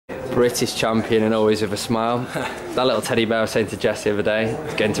British champion and always with a smile. That little teddy bear I was saying to Jess the other day,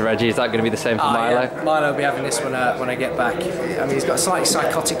 getting to Reggie, is that going to be the same for Milo? Yeah. Milo will be having this when I get back. I mean, he's got a slightly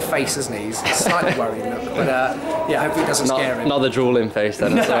psychotic face, hasn't he? He's slightly worried look, but yeah, hopefully it doesn't scare him. Not the drooling face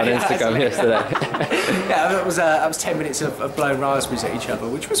then, I saw on Instagram yesterday. Yeah, that was 10 minutes of blowing raspberries at each other,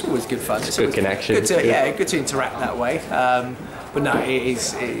 which was always good fun. It's good connection. Good to interact that way. But no,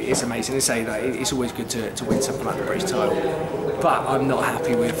 it's amazing. It's always good to win something like the British title. But I'm not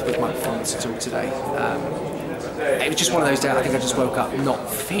happy with my performance at all today. It was just one of those days. I think I just woke up not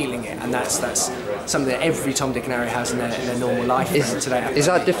feeling it, and that's something that every Tom, Dick and Harry has in their normal life. Is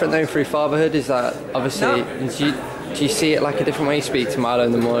that different though through fatherhood? Is that obviously? No. Do you see it like a different way? You speak to Milo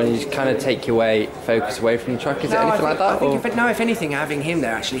in the morning, you kind of take your focus away from the track. Is it anything like that? If anything, having him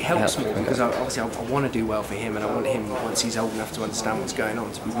there actually helps me, because obviously I want to do well for him, and I want him, once he's old enough to understand what's going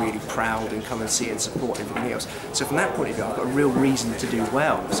on, to be really proud and come and see and support everything else. So from that point of view, I've got a real reason to do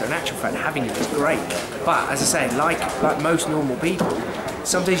well. So in actual fact, having him is great. But as I say, like most normal people,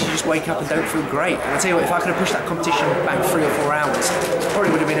 some days you just wake up and don't feel great. And I tell you what, if I could have pushed that competition back 3 or 4 hours, it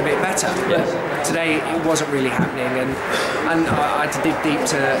probably would have been a bit better. But today it wasn't really happening, and I had to dig deep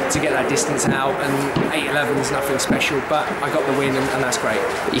to get that distance out. And 8:11 is nothing special, but I got the win, and that's great.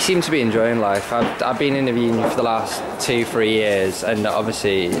 You seem to be enjoying life. I've been interviewing you for the last 2-3 years, and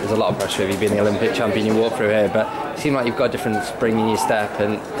obviously there's a lot of pressure with you being the Olympic champion. You walk through here, but it seems like you've got a different spring in your step.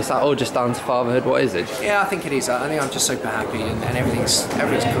 And is that all just down to fatherhood? What is it? Yeah, I think it is. I think I'm just super happy, and everything's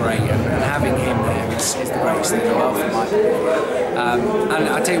great, and having him there is the greatest thing in the world for my and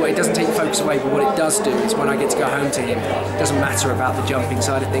I tell you what, it doesn't take the focus away, but what it does do is when I get to go home to him, it doesn't matter about the jumping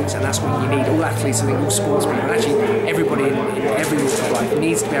side of things, and that's what you need. All athletes, I think all sports people, and actually everybody in every walk of life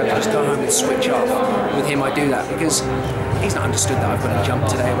needs to be able to just go home and switch off. With him I do that, because he's not understood that I've got to jump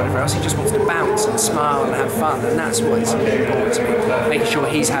today or whatever else. He just wants to bounce and smile and have fun, and that's what's important to me. Making sure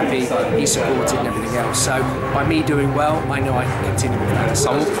he's happy, he's supported, and everything else. So by me doing well, I know I can continue with that.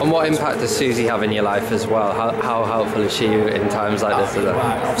 So, and what impact does Susie have in your life as well? How helpful is she in times like this? Well,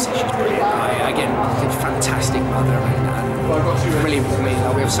 obviously she's brilliant. Again, a fantastic mother, and brilliant with me.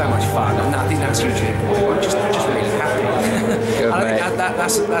 Like, we have so much fun, and I think that's hugely important. I'm just really happy. Good, I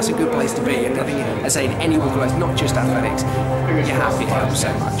think that's a good place to be, and I think, as I say, in any walk of life, not just athletics, you're happy, it helps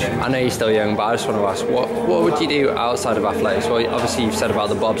so much. I know you're still young, but I just want to ask, what would you do outside of athletics? Well, obviously you've said about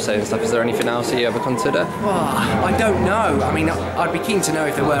the bobsleigh and stuff. Is there anything else that you ever consider? Well, I don't know. I mean, I'd be keen to know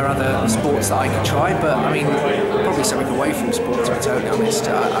if there were other sports that I could try, but I mean, probably something away from sport, to be totally honest.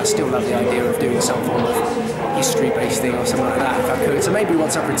 I still love the idea of doing some form of history-based thing or something like that, if I could. So maybe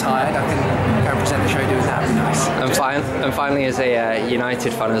once I've retired, I can go and present the show doing that. Would be nice. And finally, as a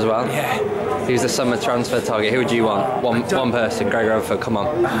United fan as well, who's the summer transfer target? Who would you want? One person, Greg Rutherford, come on.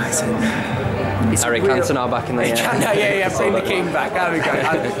 Eric Cantona back in the bring the king back. There we go.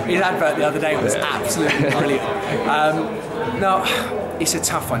 His advert the other day was absolutely brilliant. No, it's a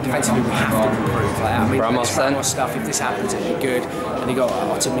tough one. Defensively, we have to improve. Ramos stuff. If this happens, it'd be good. And you got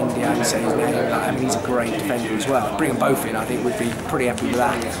Otamendi, I say his name. I mean, he's a great defender as well. Bring them both in, I think we'd be pretty happy with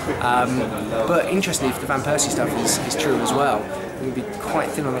that. But interestingly, if the Van Persie stuff is true as well, we'd be quite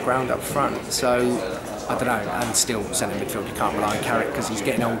thin on the ground up front. So I don't know, and still centre midfield, you can't rely on Carrick because he's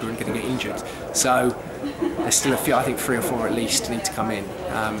getting older and going to get injured. So there's still a few, I think 3 or 4 at least need to come in,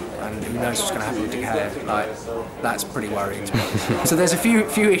 and who knows what's going to happen with De Gea. Like, that's pretty worrying to me. So there's a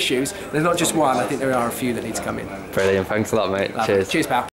few issues. There's not just one. I think there are a few that need to come in. Brilliant. Thanks a lot, mate. Cheers. Cheers, pal.